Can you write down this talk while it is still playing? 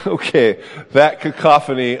Okay, that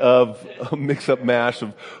cacophony of a mix-up mash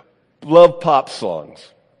of love pop songs.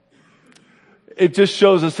 It just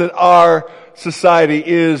shows us that our society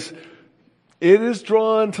is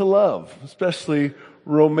drawn to love, especially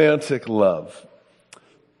romantic love.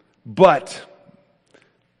 But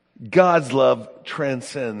God's love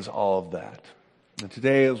transcends all of that. And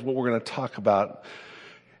today is what we're going to talk about.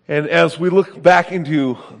 And as we look back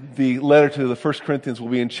into the letter to the 1 Corinthians,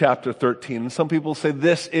 we'll be in chapter 13. And some people say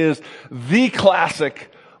this is the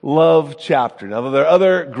classic love chapter. Now, there are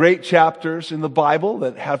other great chapters in the Bible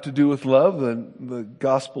that have to do with love. The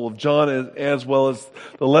Gospel of John, as well as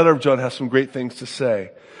the letter of John, has some great things to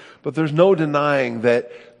say. But there's no denying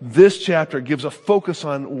that this chapter gives a focus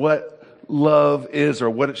on what love is or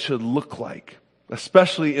what it should look like,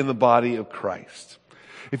 especially in the body of Christ.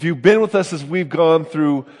 If you've been with us as we've gone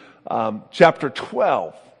through chapter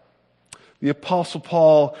 12, the Apostle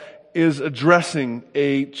Paul is addressing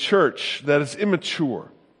a church that is immature,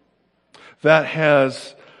 that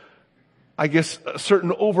has, I guess, a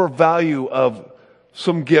certain overvalue of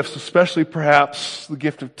some gifts, especially perhaps the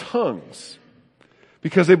gift of tongues,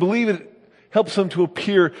 because they believe it helps them to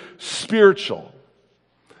appear spiritual.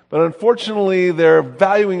 But unfortunately, their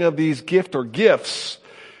valuing of these gifts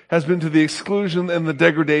has been to the exclusion and the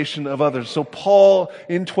degradation of others. So Paul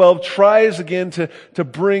in 12 tries again to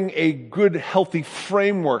bring a good, healthy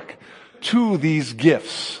framework to these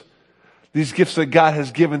gifts that God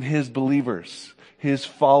has given His believers, His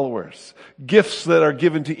followers, gifts that are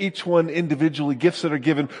given to each one individually, gifts that are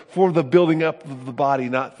given for the building up of the body,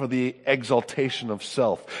 not for the exaltation of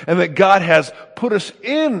self. And that God has put us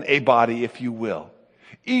in a body, if you will,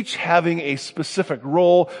 each having a specific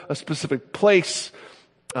role, a specific place,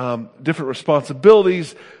 different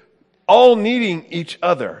responsibilities, all needing each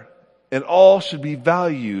other, and all should be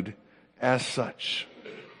valued as such.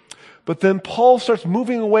 But then Paul starts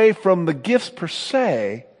moving away from the gifts per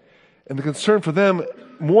se and the concern for them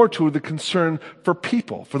more to the concern for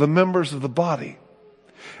people, for the members of the body.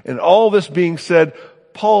 And all this being said,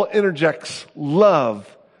 Paul interjects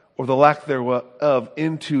love, or the lack thereof,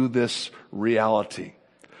 into this reality.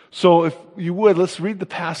 So if you would, let's read the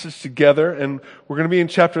passage together, and we're going to be in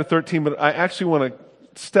chapter 13, but I actually want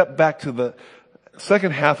to step back to the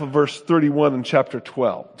second half of verse 31 in chapter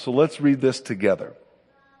 12. So let's read this together.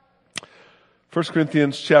 1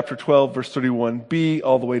 Corinthians chapter 12, verse 31b,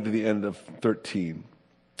 all the way to the end of 13.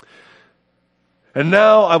 And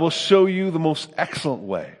now I will show you the most excellent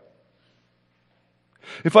way.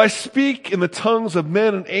 If I speak in the tongues of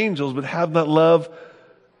men and angels, but have not love,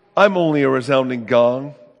 I'm only a resounding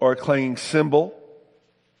gong, or a clanging cymbal.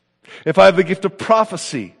 If I have the gift of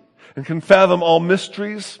prophecy and can fathom all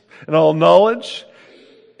mysteries and all knowledge,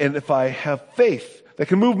 and if I have faith that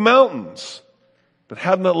can move mountains, but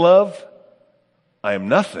have not love, I am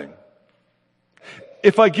nothing.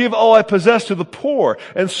 If I give all I possess to the poor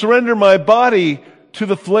and surrender my body to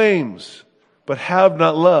the flames, but have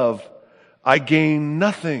not love, I gain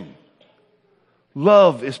nothing.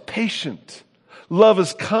 Love is patient. Love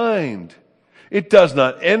is kind. It does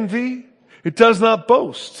not envy. It does not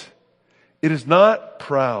boast. It is not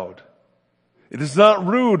proud. It is not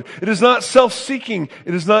rude. It is not self-seeking.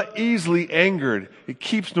 It is not easily angered. It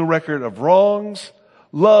keeps no record of wrongs.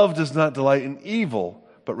 Love does not delight in evil,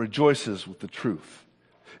 but rejoices with the truth.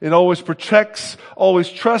 It always protects, always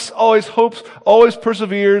trusts, always hopes, always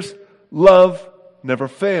perseveres. Love never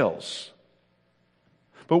fails.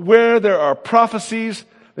 But where there are prophecies,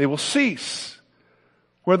 they will cease.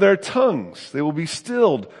 Where there are tongues, they will be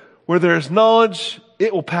stilled. Where there is knowledge,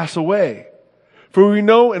 it will pass away. For we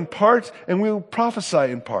know in part, and we will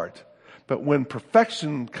prophesy in part. But when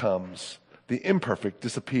perfection comes, the imperfect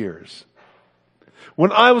disappears.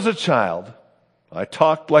 When I was a child, I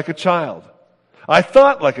talked like a child. I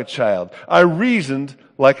thought like a child. I reasoned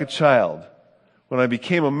like a child. When I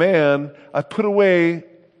became a man, I put the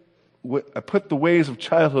ways of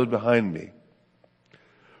childhood behind me.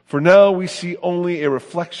 For now we see only a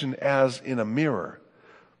reflection as in a mirror.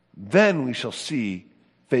 Then we shall see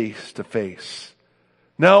face to face.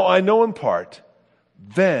 Now I know in part.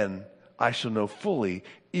 Then I shall know fully,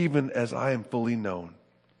 even as I am fully known.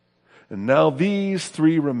 And now these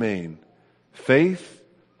three remain: faith,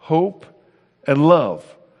 hope, and love.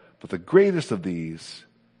 But the greatest of these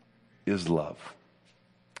is love.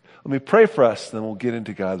 Let me pray for us, then we'll get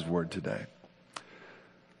into God's Word today.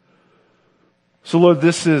 So Lord,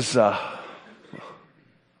 this is a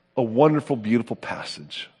wonderful, beautiful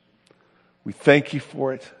passage. We thank you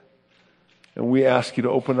for it. And we ask you to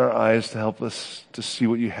open our eyes to help us to see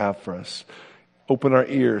what you have for us. Open our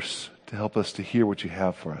ears to help us to hear what you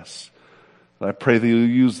have for us. And I pray that you'll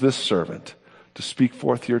use this servant to speak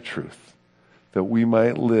forth your truth, that we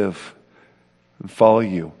might live and follow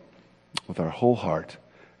you with our whole heart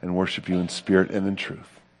and worship you in spirit and in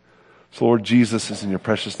truth. So, Lord Jesus, is in your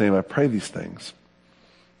precious name I pray these things.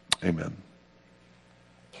 Amen.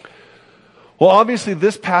 Well, obviously,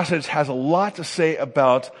 this passage has a lot to say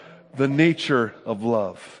about the nature of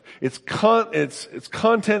love. Its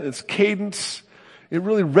content, its cadence, it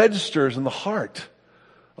really registers in the heart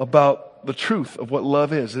about the truth of what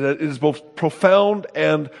love is. It is both profound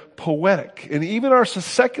and poetic. And even our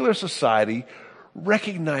secular society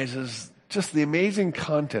recognizes just the amazing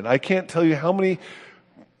content. I can't tell you how many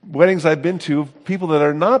weddings I've been to of people that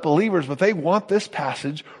are not believers, but they want this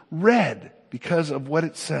passage read because of what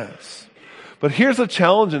it says. But here's the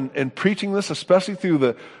challenge in preaching this, especially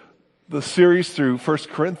through the series through 1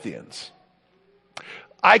 Corinthians.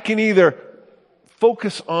 I can either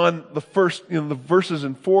focus on the verses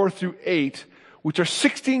in 4 through 8, which are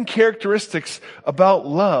 16 characteristics about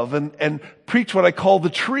love, and preach what I call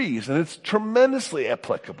the trees. And it's tremendously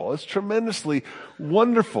applicable. It's tremendously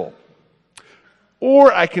wonderful.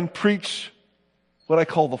 Or I can preach what I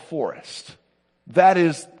call the forest. That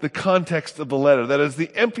is the context of the letter. That is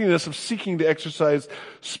the emptiness of seeking to exercise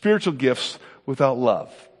spiritual gifts without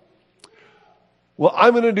love. Well,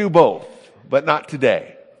 I'm going to do both, but not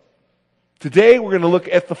today. Today, we're going to look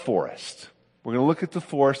at the forest. We're going to look at the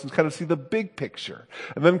forest and kind of see the big picture.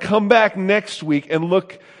 And then come back next week and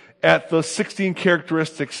look at the 16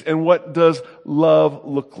 characteristics and what does love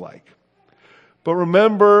look like. But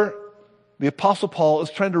remember, the Apostle Paul is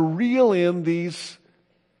trying to reel in these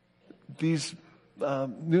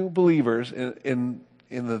new believers in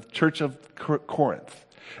the church of Corinth.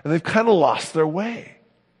 And they've kind of lost their way.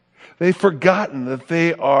 They've forgotten that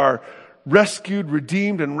they are rescued,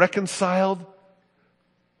 redeemed, and reconciled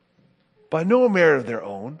by no merit of their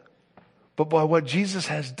own, but by what Jesus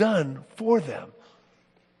has done for them.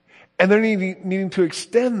 And they're needing to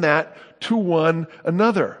extend that to one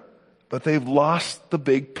another. But they've lost the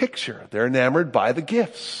big picture. They're enamored by the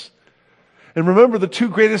gifts. And remember, the two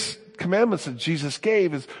greatest commandments that Jesus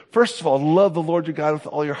gave is, first of all, love the Lord your God with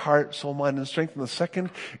all your heart, soul, mind, and strength. And the second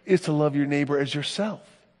is to love your neighbor as yourself.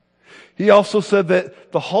 He also said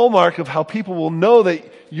that the hallmark of how people will know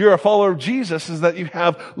that you're a follower of Jesus is that you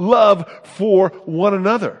have love for one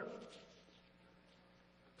another.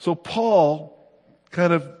 So Paul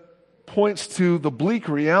kind of points to the bleak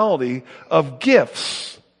reality of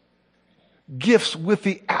gifts with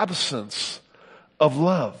the absence of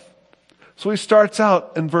love. So he starts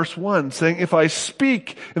out in verse 1 saying, if I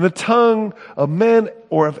speak in the tongue of men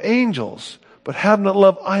or of angels, but have not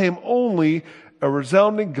love, I am only a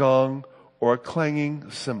resounding gong or a clanging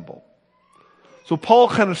cymbal. So Paul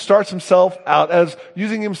kind of starts himself out as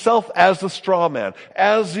using himself as the straw man,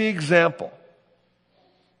 as the example.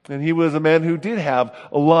 And he was a man who did have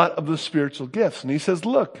a lot of the spiritual gifts. And he says,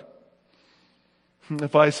 look,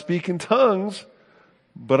 if I speak in tongues,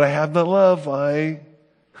 but I have not love, I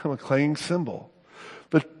am a clanging cymbal.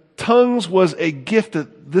 But tongues was a gift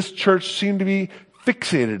that this church seemed to be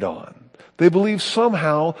fixated on. They believed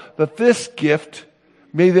somehow that this gift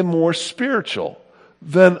made them more spiritual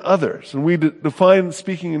than others. And we define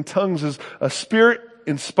speaking in tongues as a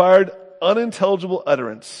spirit-inspired, unintelligible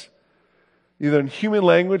utterance, either in human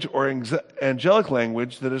language or angelic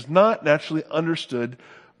language, that is not naturally understood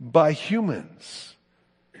by humans.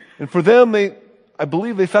 And for them, I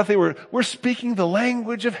believe they thought we're speaking the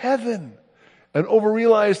language of heaven, an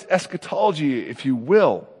overrealized eschatology, if you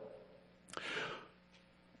will.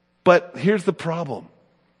 But here's the problem.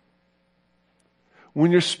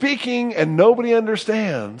 When you're speaking and nobody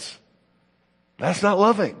understands, that's not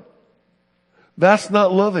loving. That's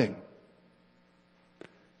not loving.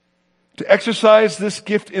 To exercise this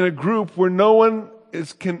gift in a group where no one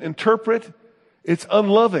can interpret, it's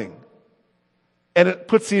unloving. And it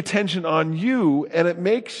puts the attention on you, and it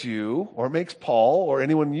makes you, or makes Paul, or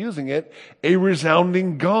anyone using it, a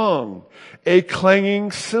resounding gong, a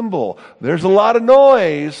clanging cymbal. There's a lot of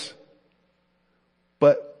noise,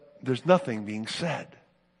 but there's nothing being said.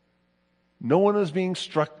 No one is being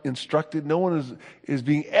instructed. No one is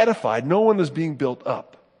being edified. No one is being built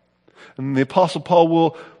up. And the Apostle Paul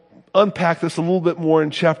will unpack this a little bit more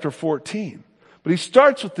in chapter 14. But he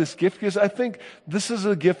starts with this gift because I think this is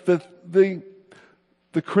a gift that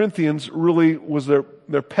the Corinthians really was their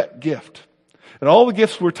pet gift. And all the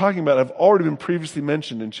gifts we're talking about have already been previously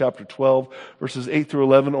mentioned in chapter 12, verses 8 through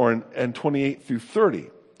 11, and 28 through 30.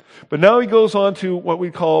 But now he goes on to what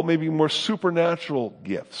we call maybe more supernatural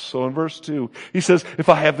gifts. So in verse 2, he says, if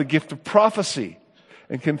I have the gift of prophecy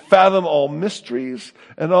and can fathom all mysteries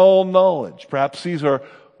and all knowledge. Perhaps these are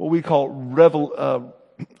what we call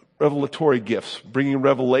revelatory gifts, bringing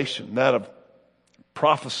revelation, that of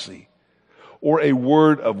prophecy, or a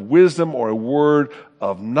word of wisdom or a word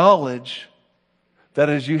of knowledge. That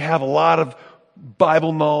is, you have a lot of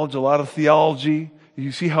Bible knowledge, a lot of theology.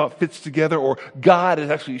 You see how it fits together, or God is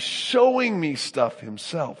actually showing me stuff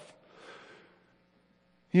himself.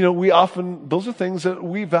 You know, those are things that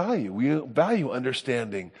we value. We value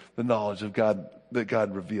understanding the knowledge of God that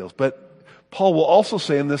God reveals. But Paul will also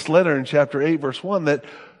say in this letter in chapter 8, verse 1, that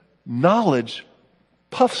knowledge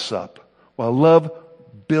puffs up while love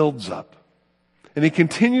builds up. And he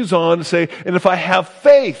continues on to say, and if I have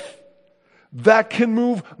faith, that can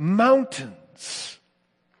move mountains.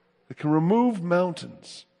 It can remove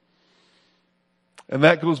mountains. And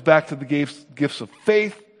that goes back to the gifts of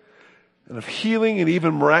faith and of healing and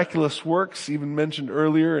even miraculous works, even mentioned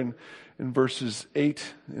earlier in verses 8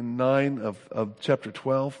 and 9 of chapter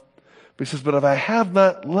 12. But he says, but if I have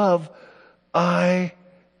not love, I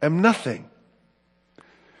am nothing.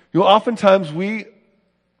 You know, oftentimes we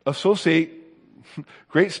associate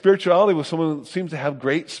great spirituality with someone who seems to have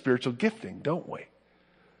great spiritual gifting, don't we? I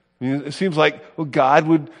mean, it seems like, well,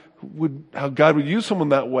 how God would use someone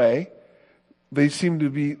that way. They should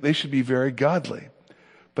be very godly.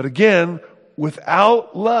 But again,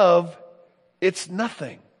 without love, it's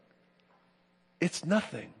nothing. It's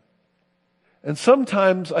nothing. And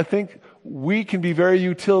sometimes I think we can be very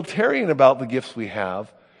utilitarian about the gifts we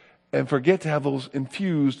have and forget to have those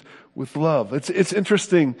infused with love. It's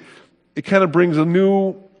interesting. It kind of brings a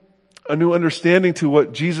new understanding to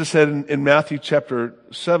what Jesus said in Matthew chapter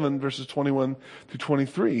 7, verses 21 through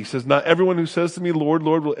 23. He says, not everyone who says to me, Lord,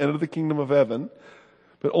 Lord, will enter the kingdom of heaven,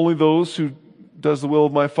 but only those who does the will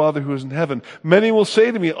of my Father who is in heaven. Many will say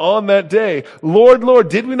to me on that day, Lord, Lord,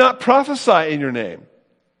 did we not prophesy in your name?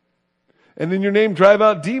 And in your name drive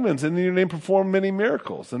out demons, and in your name perform many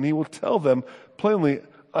miracles. And he will tell them plainly,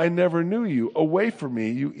 I never knew you. Away from me,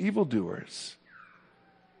 you evildoers.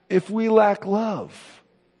 If we lack love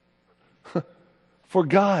for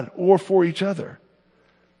God or for each other,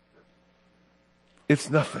 it's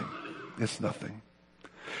nothing. It's nothing.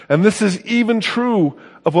 And this is even true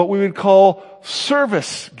of what we would call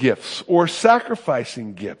service gifts or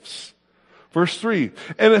sacrificing gifts. Verse 3,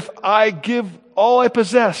 and if I give all I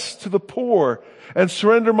possess to the poor and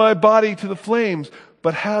surrender my body to the flames,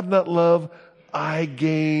 but have not love, I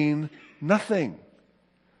gain nothing.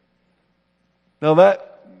 Now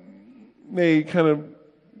that may kind of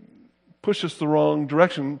push us the wrong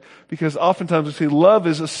direction, because oftentimes we say love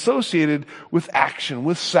is associated with action,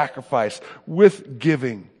 with sacrifice, with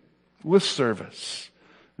giving, with service.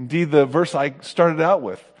 Indeed, the verse I started out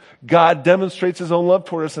with, God demonstrates his own love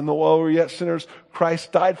toward us, and while we were yet sinners,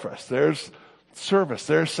 Christ died for us. There's service,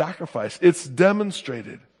 there's sacrifice. It's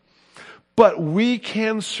demonstrated. But we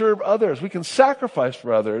can serve others. We can sacrifice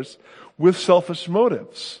for others with selfish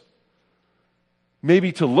motives.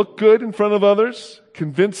 Maybe to look good in front of others,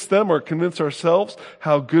 convince them or convince ourselves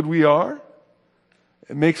how good we are.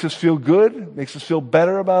 It makes us feel good, makes us feel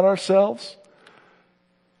better about ourselves.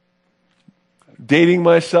 Dating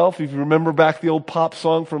myself, if you remember back the old pop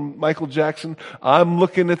song from Michael Jackson, I'm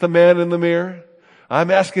looking at the man in the mirror. I'm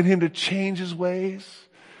asking him to change his ways.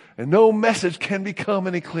 And no message can become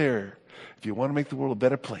any clearer. If you want to make the world a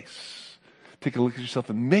better place, take a look at yourself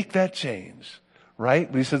and make that change.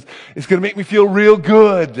 Right? But he says, it's going to make me feel real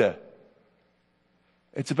good.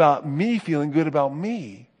 It's about me feeling good about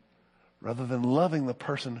me rather than loving the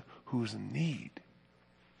person who's in need.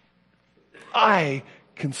 I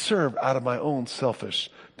can serve out of my own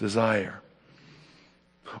selfish desire.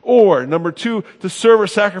 Or, number 2, to serve or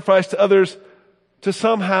sacrifice to others to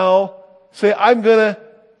somehow say, I'm going to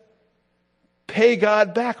pay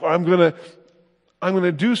God back, or I'm going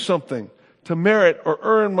to do something to merit or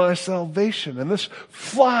earn my salvation. And this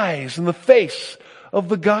flies in the face of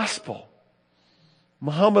the gospel.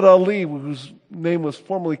 Muhammad Ali, whose name was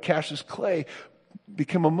formerly Cassius Clay,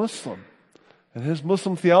 became a Muslim. And his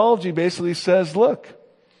Muslim theology basically says, look,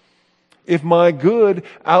 if my good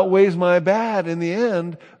outweighs my bad in the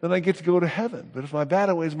end, then I get to go to heaven. But if my bad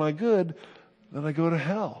outweighs my good, then I go to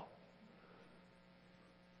hell.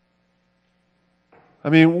 I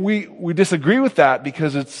mean, we disagree with that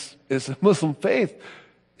because it's a Muslim faith.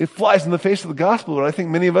 It flies in the face of the gospel, but I think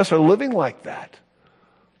many of us are living like that.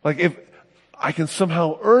 Like if I can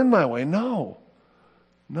somehow earn my way. No.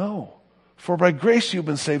 For by grace you've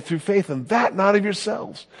been saved through faith, and that not of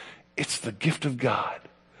yourselves. It's the gift of God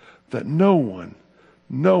that no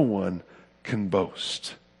one can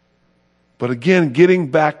boast. But again, getting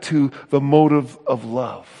back to the motive of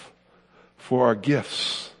love for our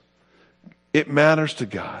gifts. It matters to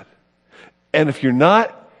God. And if you're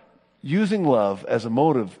not using love as a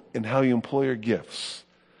motive in how you employ your gifts,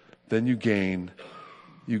 then you gain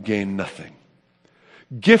nothing.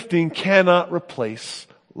 Gifting cannot replace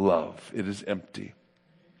love. It is empty.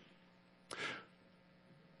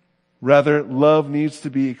 Rather, love needs to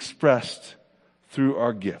be expressed through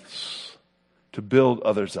our gifts to build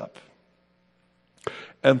others up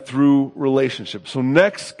and through relationships. So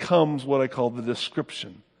next comes what I call the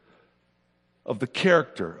description of the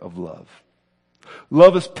character of love.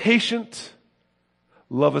 Love is patient.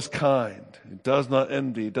 Love is kind. It does not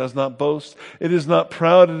envy. It does not boast. It is not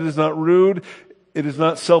proud. It is not rude. It is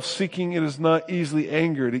not self-seeking. It is not easily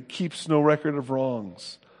angered. It keeps no record of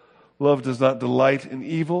wrongs. Love does not delight in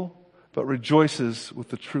evil, but rejoices with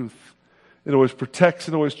the truth. It always protects.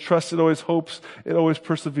 It always trusts. It always hopes. It always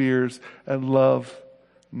perseveres. And love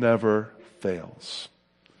never fails.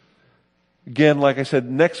 Again, like I said,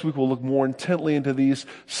 next week we'll look more intently into these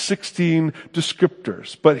 16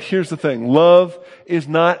 descriptors. But here's the thing. Love is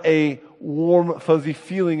not a warm, fuzzy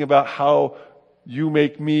feeling about how you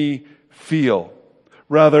make me feel.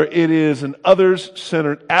 Rather, it is an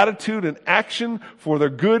others-centered attitude and action for their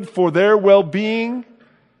good, for their well-being.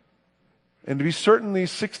 And to be certain,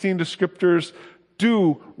 these 16 descriptors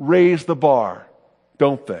do raise the bar,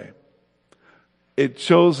 don't they? It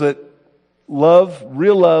shows that love,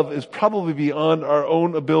 real love, is probably beyond our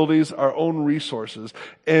own abilities, our own resources.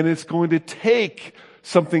 And it's going to take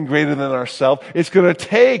something greater than ourselves. It's going to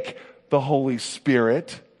take the Holy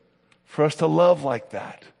Spirit for us to love like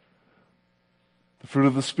that. The fruit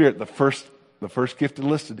of the Spirit, the first gift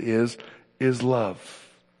listed is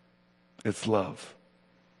love. It's love.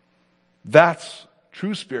 That's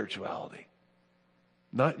true spirituality.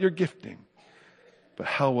 Not your gifting, but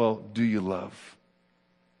how well do you love?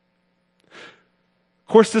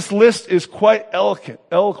 Of course, this list is quite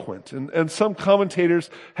eloquent, and some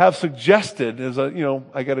commentators have suggested, as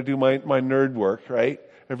I got to do my nerd work, right,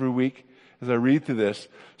 every week as I read through this.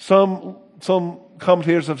 Some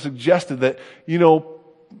commentators have suggested that,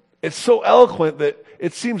 it's so eloquent that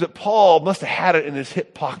it seems that Paul must have had it in his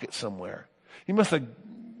hip pocket somewhere. He must have,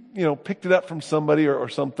 picked it up from somebody or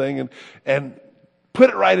something and put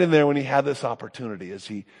it right in there when he had this opportunity as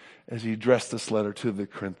he addressed this letter to the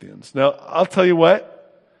Corinthians. Now, I'll tell you what.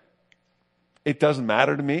 It doesn't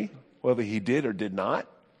matter to me whether he did or did not.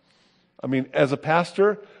 I mean, as a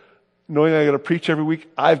pastor, knowing I got to preach every week,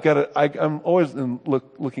 I'm always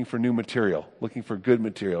looking for new material, looking for good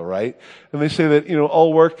material, right? And they say that,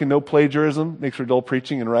 all work and no plagiarism makes for dull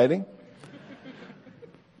preaching and writing.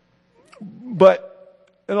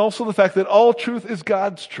 And also the fact that all truth is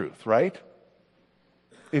God's truth, right?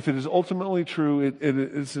 If it is ultimately true,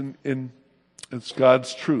 it's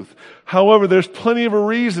God's truth. However, there's plenty of a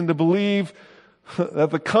reason to believe that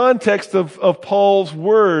the context of Paul's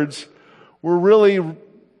words were really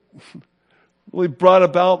brought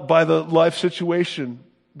about by the life situation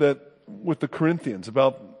with the Corinthians,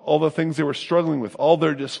 about all the things they were struggling with, all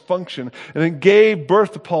their dysfunction, and it gave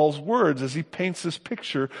birth to Paul's words as he paints this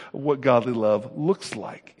picture of what godly love looks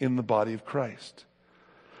like in the body of Christ.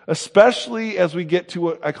 Especially as we get to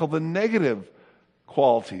what I call the negative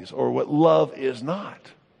qualities, or what love is not.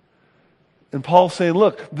 And Paul's saying,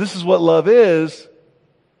 look, this is what love is,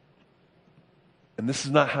 and this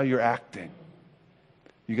is not how you're acting.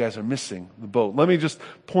 You guys are missing the boat. Let me just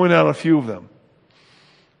point out a few of them.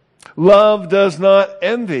 Love does not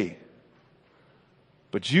envy,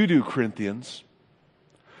 but you do, Corinthians.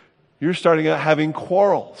 You're starting out having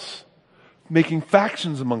quarrels, making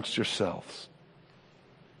factions amongst yourselves.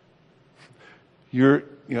 You're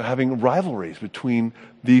having rivalries between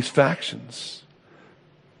these factions.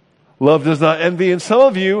 Love does not envy, and some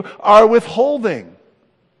of you are withholding.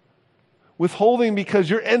 Withholding because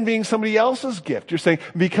you're envying somebody else's gift. You're saying,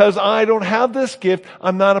 because I don't have this gift,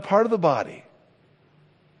 I'm not a part of the body.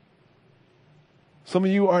 Some of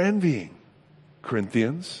you are envying,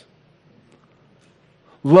 Corinthians.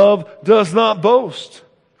 Love does not boast,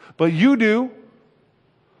 but you do.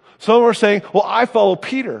 Some are saying, well, I follow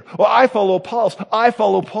Peter, or I follow Apollos, I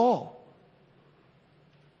follow Paul.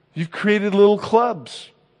 You've created little clubs.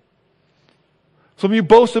 Some of you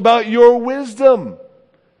boast about your wisdom.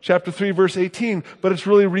 Chapter 3, verse 18. But it's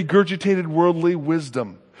really regurgitated worldly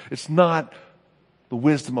wisdom. It's not the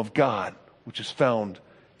wisdom of God, which is found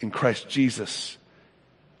in Christ Jesus.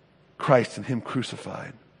 Christ and Him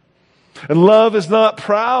crucified. And love is not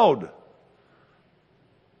proud.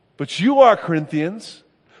 But you are, Corinthians.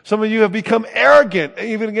 Some of you have become arrogant,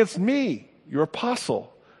 even against me, your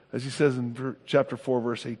apostle, as he says in chapter 4,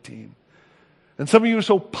 verse 18. And some of you are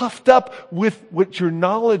so puffed up with what your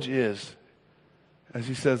knowledge is, as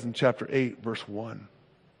he says in chapter 8, verse 1.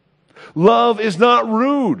 Love is not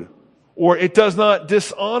rude. or it does not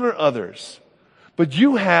dishonor others. But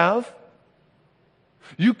you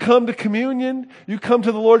come to communion, you come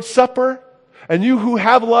to the Lord's Supper, and you who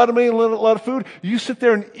have a lot of money and a lot of food, you sit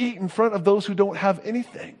there and eat in front of those who don't have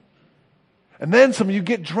anything. And then some of you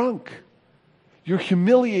get drunk. You're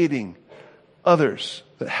humiliating others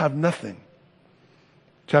that have nothing.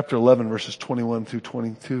 Chapter 11, verses 21 through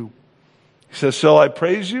 22. He says, shall I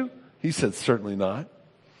praise you? He said, certainly not.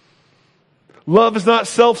 Love is not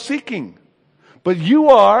self-seeking, but you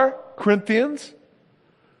are, Corinthians.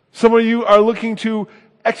 Some of you are looking to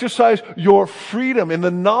exercise your freedom in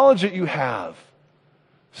the knowledge that you have,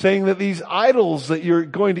 saying that these idols that you're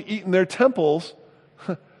going to eat in their temples,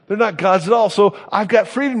 they're not gods at all. So I've got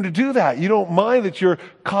freedom to do that. You don't mind that you're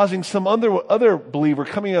causing some other believer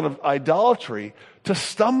coming out of idolatry to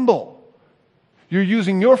stumble. You're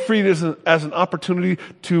using your freedom as an opportunity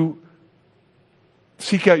to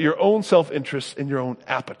seek out your own self-interest and your own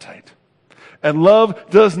appetite. And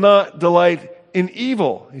love does not delight in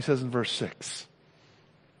evil, he says in verse 6.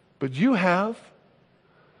 But you've got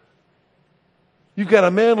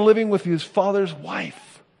a man living with his father's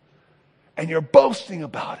wife, and you're boasting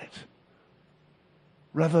about it,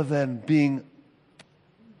 rather than being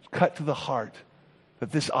cut to the heart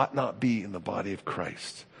that this ought not be in the body of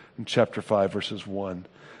Christ. In chapter 5, verses 1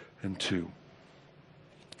 and 2.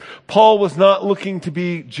 Paul was not looking to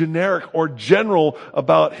be generic or general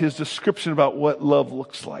about his description about what love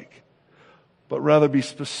looks like, but rather be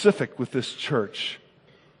specific with this church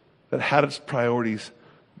that had its priorities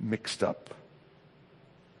mixed up.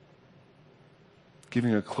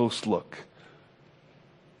 Giving a close look.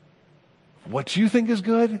 What you think is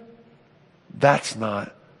good, that's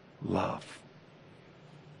not love.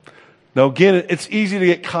 Now again, it's easy to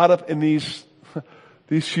get caught up in these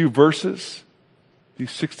few verses,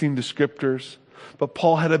 these 16 descriptors, but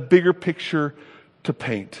Paul had a bigger picture to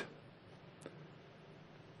paint.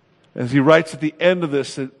 As he writes at the end of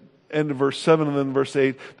this, at end of verse 7 and then verse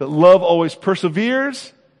 8, that love always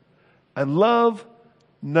perseveres and love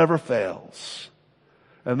never fails.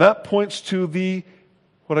 And that points to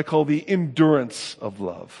what I call the endurance of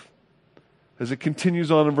love. As it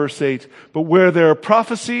continues on in verse 8, but where there are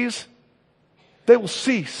prophecies, they will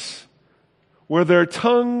cease. Where there are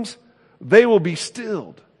tongues, they will be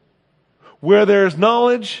stilled. Where there is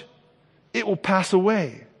knowledge, it will pass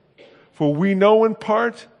away. For we know in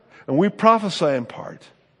part, and we prophesy in part.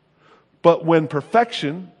 But when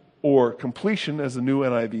perfection, or completion, as the new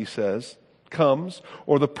NIV says, comes,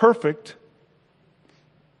 or the perfect,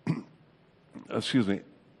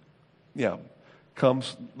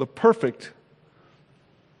 comes the perfect.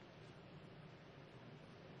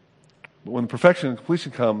 But when perfection and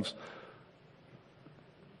completion comes,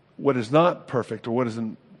 what is not perfect or what is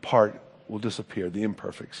in part will disappear, the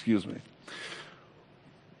imperfect,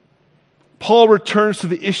 Paul returns to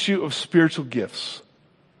the issue of spiritual gifts,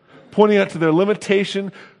 pointing out to their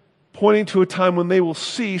limitation, pointing to a time when they will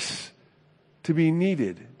cease to be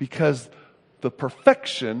needed because the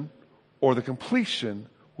perfection or the completion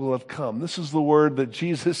will have come. This is the word that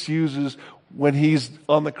Jesus uses when he's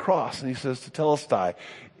on the cross, and he says to Telestai,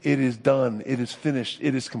 it is done, it is finished,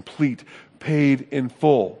 it is complete, paid in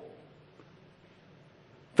full.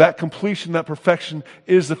 That completion, that perfection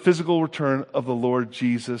is the physical return of the Lord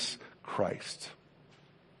Jesus Christ.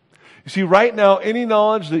 You see, right now, any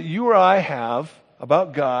knowledge that you or I have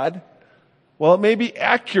about God, while it may be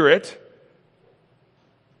accurate,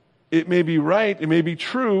 it may be right, it may be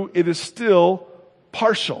true, it is still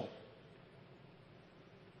partial.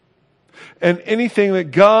 And anything that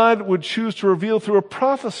God would choose to reveal through a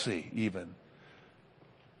prophecy even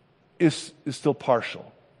is still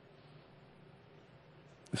partial.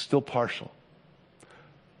 It's still partial.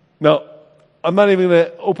 Now, I'm not even going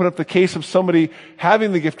to open up the case of somebody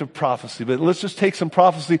having the gift of prophecy, but let's just take some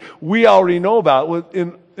prophecy we already know about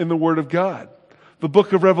in the Word of God. The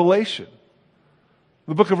book of Revelation.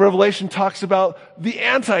 The book of Revelation talks about the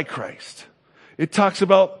Antichrist. It talks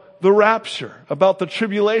about the rapture, about the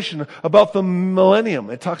tribulation, about the millennium.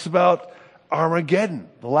 It talks about Armageddon,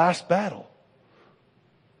 the last battle.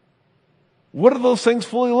 What do those things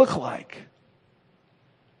fully look like?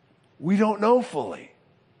 We don't know fully.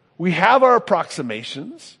 We have our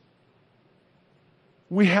approximations.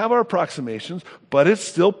 But it's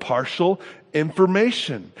still partial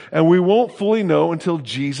information. And we won't fully know until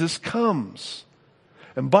Jesus comes.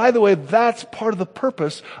 And by the way, that's part of the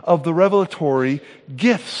purpose of the revelatory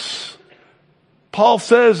gifts. Paul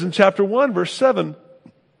says in chapter 1, verse 7,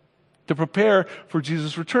 to prepare for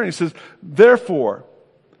Jesus' return, he says, therefore,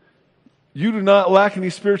 you do not lack any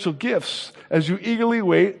spiritual gifts as you eagerly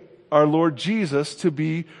wait our Lord Jesus to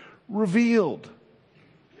be revealed.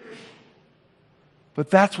 But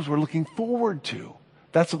that's what we're looking forward to.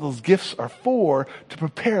 That's what those gifts are for, to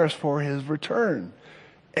prepare us for his return.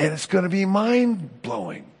 And it's going to be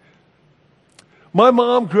mind-blowing. My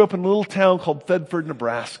mom grew up in a little town called Thedford,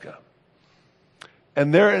 Nebraska.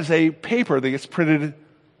 And there is a paper that gets printed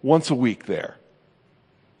once a week there.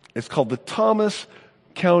 It's called the Thomas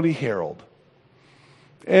County Herald.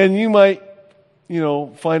 And you might,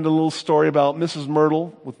 find a little story about Mrs.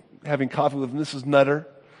 Myrtle having coffee with Mrs. Nutter,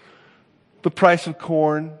 the price of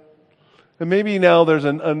corn, and maybe now there's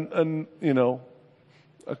a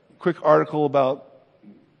quick article about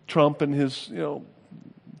Trump and his,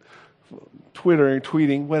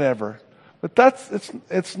 tweeting, whatever. But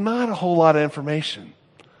it's not a whole lot of information.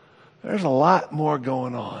 There's a lot more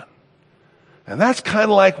going on. And that's kind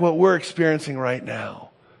of like what we're experiencing right now.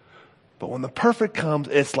 But when the perfect comes,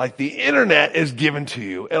 it's like the internet is given to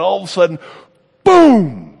you. And all of a sudden,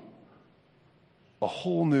 boom! A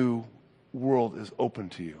whole new world is open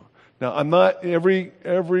to you. Now, I'm not, every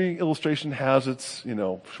illustration has its,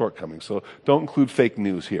 shortcomings. So don't include fake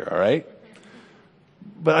news here, all right?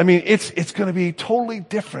 But I mean, it's going to be totally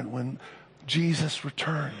different when Jesus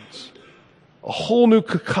returns. A whole new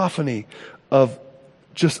cacophony of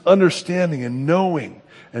just understanding and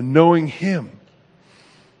knowing him.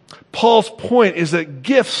 Paul's point is that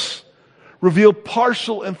gifts reveal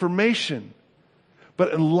partial information,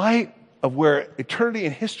 but in light of where eternity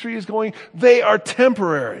and history is going, they are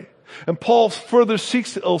temporary. And Paul further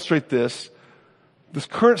seeks to illustrate this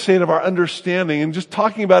current state of our understanding, and just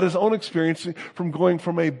talking about his own experience from going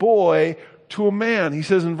from a boy to a man. He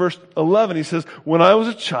says in verse 11, he says, when I was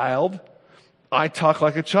a child, I talked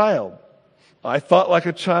like a child. I thought like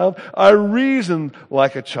a child. I reasoned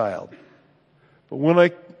like a child. But when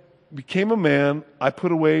I became a man, I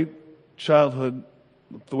put away childhood,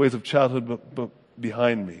 the ways of childhood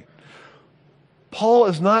behind me. Paul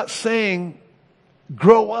is not saying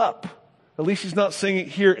grow up. At least he's not saying it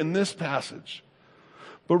here in this passage.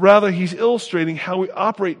 But rather he's illustrating how we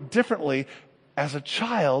operate differently as a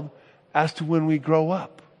child as to when we grow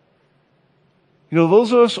up.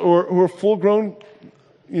 Those of us who are full-grown,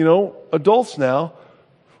 adults now,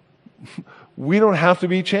 we don't have to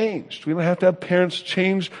be changed. We don't have to have parents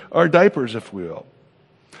change our diapers, if we will.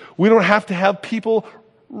 We don't have to have people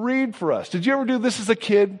read for us. Did you ever do this as a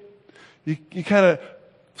kid? You kind of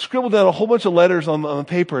scribble down a whole bunch of letters on the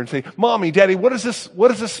paper and say, Mommy, Daddy, what does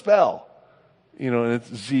this spell? And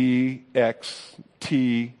it's Z, X,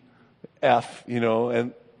 T, F,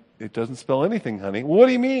 and it doesn't spell anything, honey. Well, what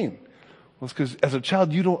do you mean? Well, it's because as a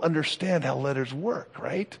child, you don't understand how letters work,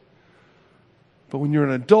 right? But when you're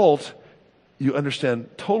an adult, you understand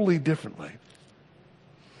totally differently.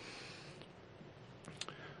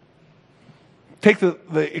 Take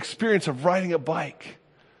the experience of riding a bike.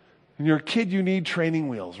 When you're a kid, you need training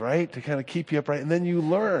wheels, right? To kind of keep you upright. And then you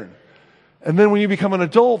learn. And then when you become an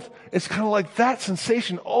adult, it's kind of like that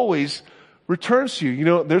sensation always returns to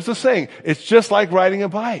you. There's a saying, it's just like riding a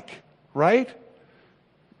bike, right?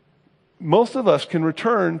 Most of us can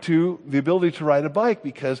return to the ability to ride a bike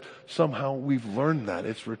because somehow we've learned that.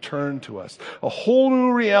 It's returned to us. A whole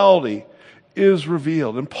new reality is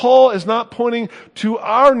revealed. And Paul is not pointing to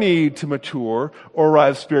our need to mature or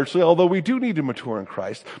arrive spiritually, although we do need to mature in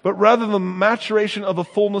Christ, but rather the maturation of the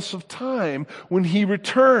fullness of time when he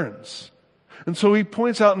returns. And so he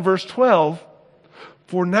points out in verse 12,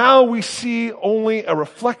 for now we see only a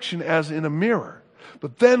reflection as in a mirror,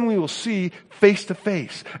 but then we will see face to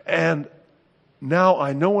face. And now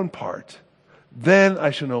I know in part, then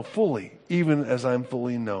I shall know fully, even as I'm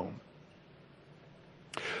fully known.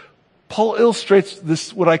 Paul illustrates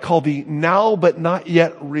this, what I call the now but not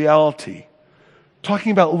yet reality,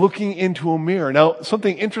 talking about looking into a mirror. Now,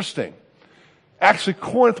 something interesting. Actually,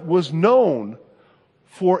 Corinth was known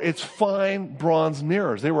for its fine bronze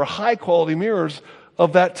mirrors. They were high quality mirrors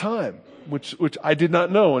of that time, which I did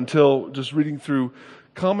not know until just reading through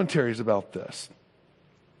commentaries about this.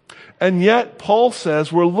 And yet, Paul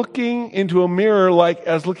says we're looking into a mirror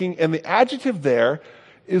and the adjective there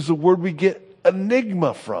is the word we get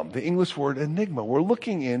enigma from, the English word enigma. We're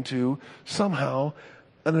looking into somehow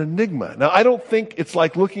an enigma. Now, I don't think it's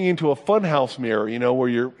like looking into a funhouse mirror, where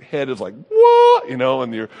your head is like, what?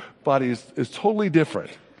 And your body is totally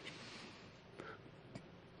different.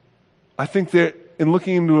 I think that in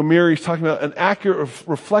looking into a mirror, he's talking about an accurate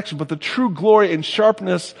reflection, but the true glory and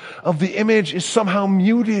sharpness of the image is somehow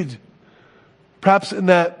muted. Perhaps in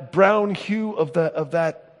that brown hue of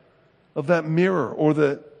that mirror, or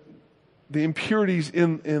the impurities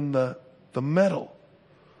in the metal.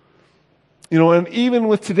 And even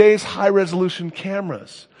with today's high-resolution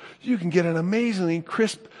cameras, you can get an amazingly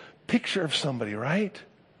crisp picture of somebody, right?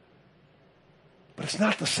 But it's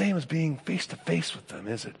not the same as being face to face with them,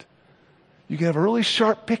 is it? You can have a really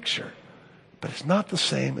sharp picture, but it's not the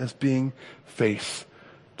same as being face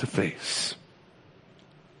to face.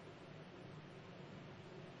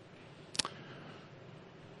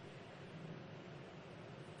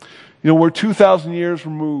 You know, we're 2,000 years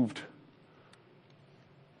removed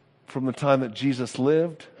from the time that Jesus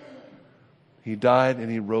lived, he died,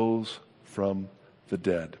 and he rose from the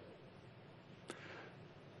dead.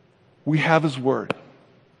 We have his word.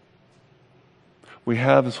 We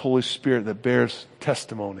have his Holy Spirit that bears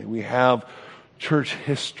testimony. We have church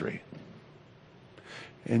history.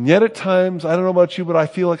 And yet at times, I don't know about you, but I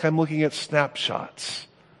feel like I'm looking at snapshots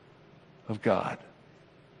of God.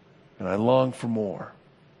 And I long for more.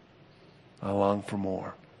 I long for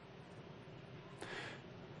more.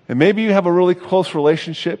 And maybe you have a really close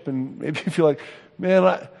relationship, and maybe you feel like,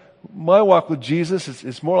 man, my walk with Jesus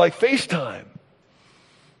is more like FaceTime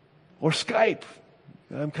or Skype.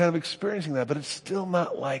 I'm kind of experiencing that, but it's still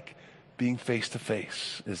not like being face to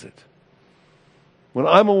face, is it? When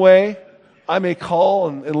I'm away, I may call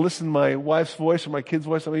and listen to my wife's voice or my kid's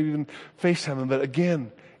voice. I may even FaceTime them. But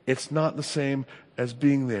again, it's not the same as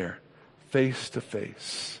being there face to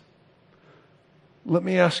face. Let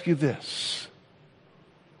me ask you this.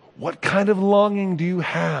 What kind of longing do you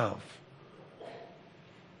have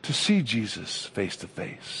to see Jesus face to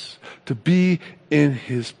face, to be in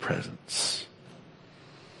his presence?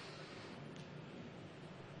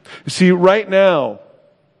 You see, right now,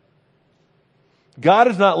 God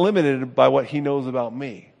is not limited by what he knows about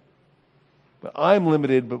me, but I'm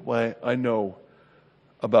limited by what I know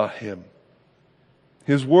about him.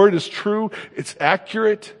 His word is true, it's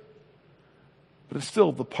accurate, but it's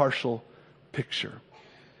still the partial picture.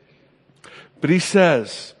 But he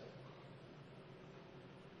says,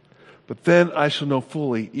 but then I shall know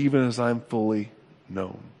fully, even as I'm fully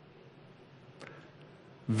known.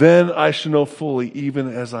 Then I shall know fully, even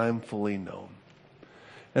as I am fully known.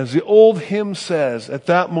 As the old hymn says, at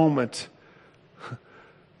that moment,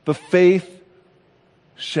 the faith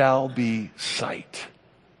shall be sight.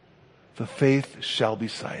 The faith shall be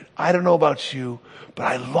sight. I don't know about you, but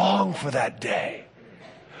I long for that day.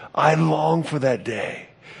 I long for that day.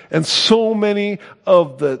 And so many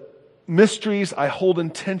of the mysteries I hold in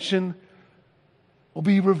tension will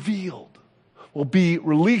be revealed, will be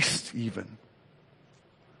released even,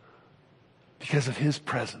 because of his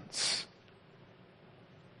presence.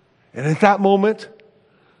 And at that moment,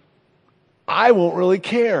 I won't really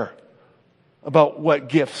care about what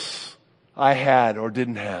gifts I had or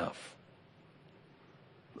didn't have.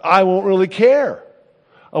 I won't really care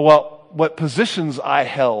about what positions I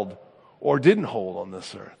held or didn't hold on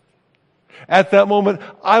this earth. At that moment,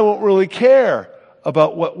 I won't really care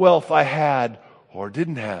about what wealth I had or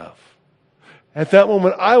didn't have. At that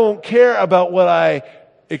moment, I won't care about what I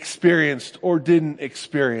experienced or didn't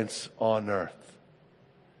experience on earth,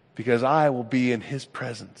 because I will be in his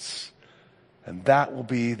presence, and that will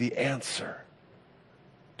be the answer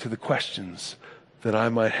to the questions that I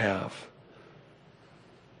might have.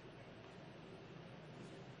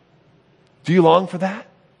 Do you long for that?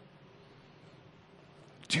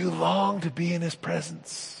 Do you long to be in his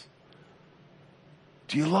presence?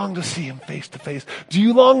 Do you long to see him face to face? Do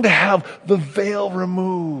you long to have the veil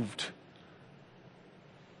removed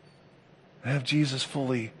and have Jesus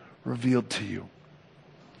fully revealed to you?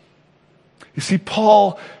 You see,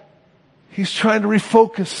 Paul, he's trying to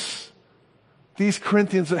refocus these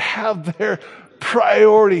Corinthians that have their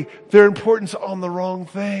priority, their importance on the wrong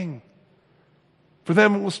thing. For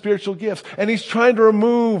them, it was spiritual gifts. And he's trying to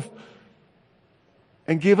remove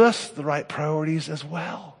and give us the right priorities as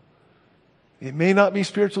well. It may not be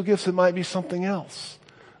spiritual gifts, it might be something else.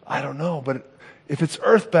 I don't know, but if it's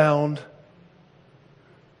earthbound,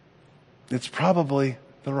 it's probably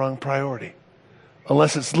the wrong priority,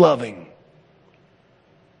 unless it's loving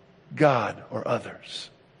God or others.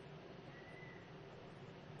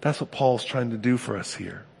 That's what Paul's trying to do for us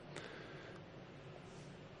here.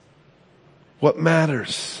 What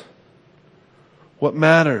matters? What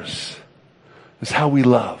matters is how we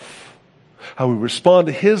love, how we respond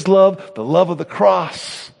to his love, the love of the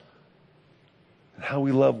cross, and how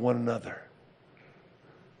we love one another.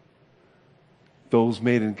 Those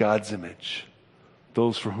made in God's image,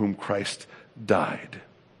 those for whom Christ died.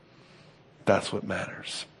 That's what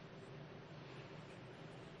matters.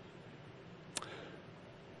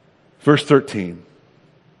 Verse 13.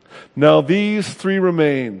 Now these three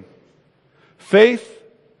remain: faith,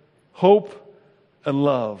 hope, and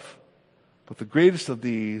love. But the greatest of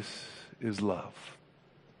these is love.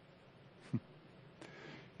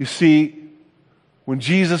 You see, when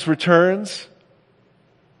Jesus returns,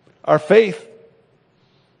 our faith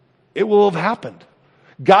It will have happened.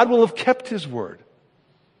 God will have kept his word.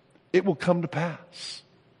 It will come to pass.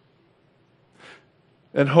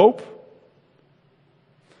 And hope,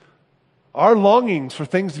 our longings for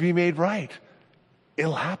things to be made right,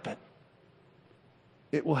 it'll happen.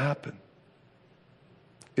 It will happen.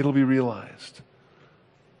 It'll be realized.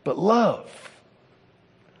 But love,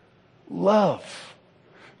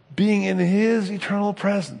 being in his eternal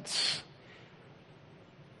presence,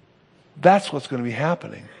 that's what's going to be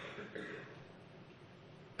happening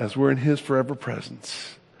as we're in his forever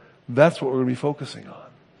presence. That's what we're going to be focusing on.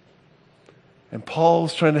 And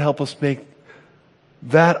Paul's trying to help us make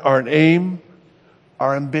that our aim,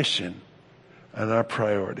 our ambition, and our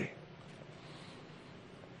priority.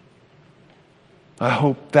 I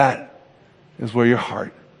hope that is where your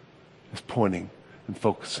heart is pointing and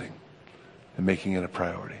focusing and making it a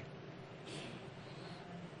priority.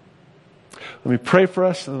 Let me pray for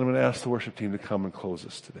us, and then I'm going to ask the worship team to come and close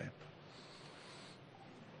us today.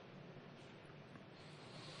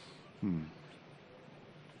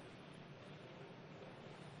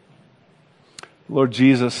 Lord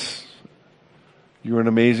Jesus, you are an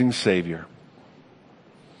amazing Savior.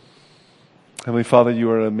 Heavenly Father,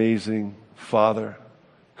 you are an amazing Father,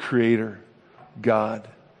 Creator, God.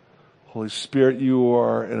 Holy Spirit, you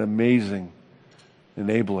are an amazing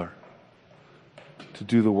enabler to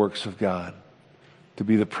do the works of God, to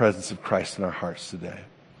be the presence of Christ in our hearts today.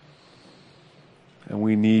 And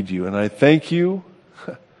we need you. And I thank you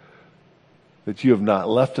that you have not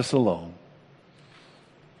left us alone.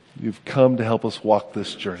 You've come to help us walk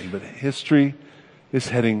this journey, but history is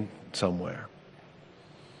heading somewhere.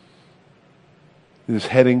 It is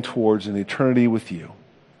heading towards an eternity with you.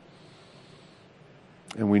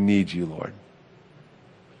 And we need you, Lord.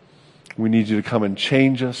 We need you to come and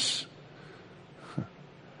change us.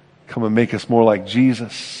 Come and make us more like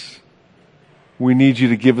Jesus. We need you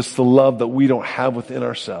to give us the love that we don't have within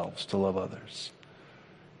ourselves to love others.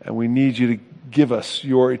 And we need you to give us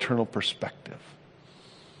your eternal perspective.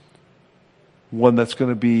 One that's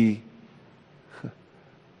going to be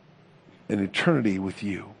an eternity with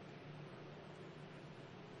you.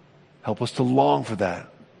 Help us to long for that,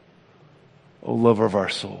 O lover of our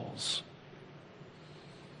souls.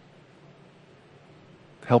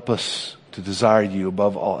 Help us to desire you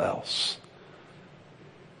above all else,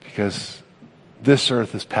 because this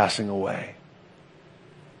earth is passing away.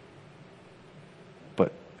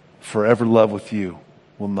 But forever love with you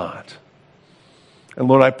will not. And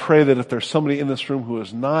Lord, I pray that if there's somebody in this room who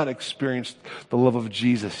has not experienced the love of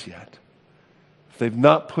Jesus yet, if they've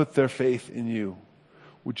not put their faith in you,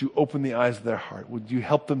 would you open the eyes of their heart? Would you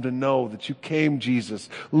help them to know that you came, Jesus,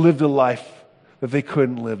 lived a life that they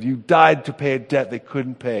couldn't live. You died to pay a debt they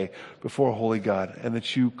couldn't pay before a holy God, and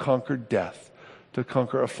that you conquered death to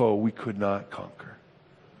conquer a foe we could not conquer.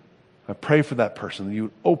 I pray for that person, that you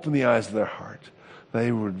would open the eyes of their heart, that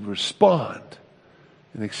they would respond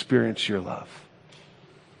and experience your love.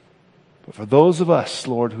 But for those of us,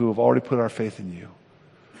 Lord, who have already put our faith in you,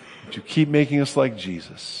 would you keep making us like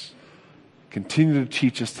Jesus? Continue to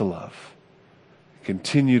teach us to love.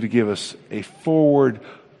 Continue to give us a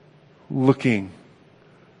forward-looking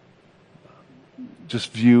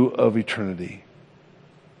just view of eternity.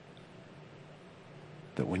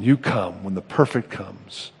 That when you come, when the perfect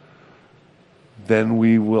comes, then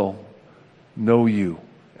we will know you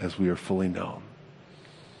as we are fully known.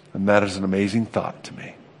 And that is an amazing thought to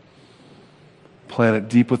me. Plant it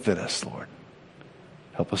deep within us, Lord.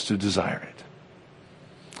 Help us to desire it.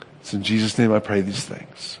 It's in Jesus' name I pray these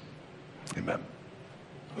things. Amen.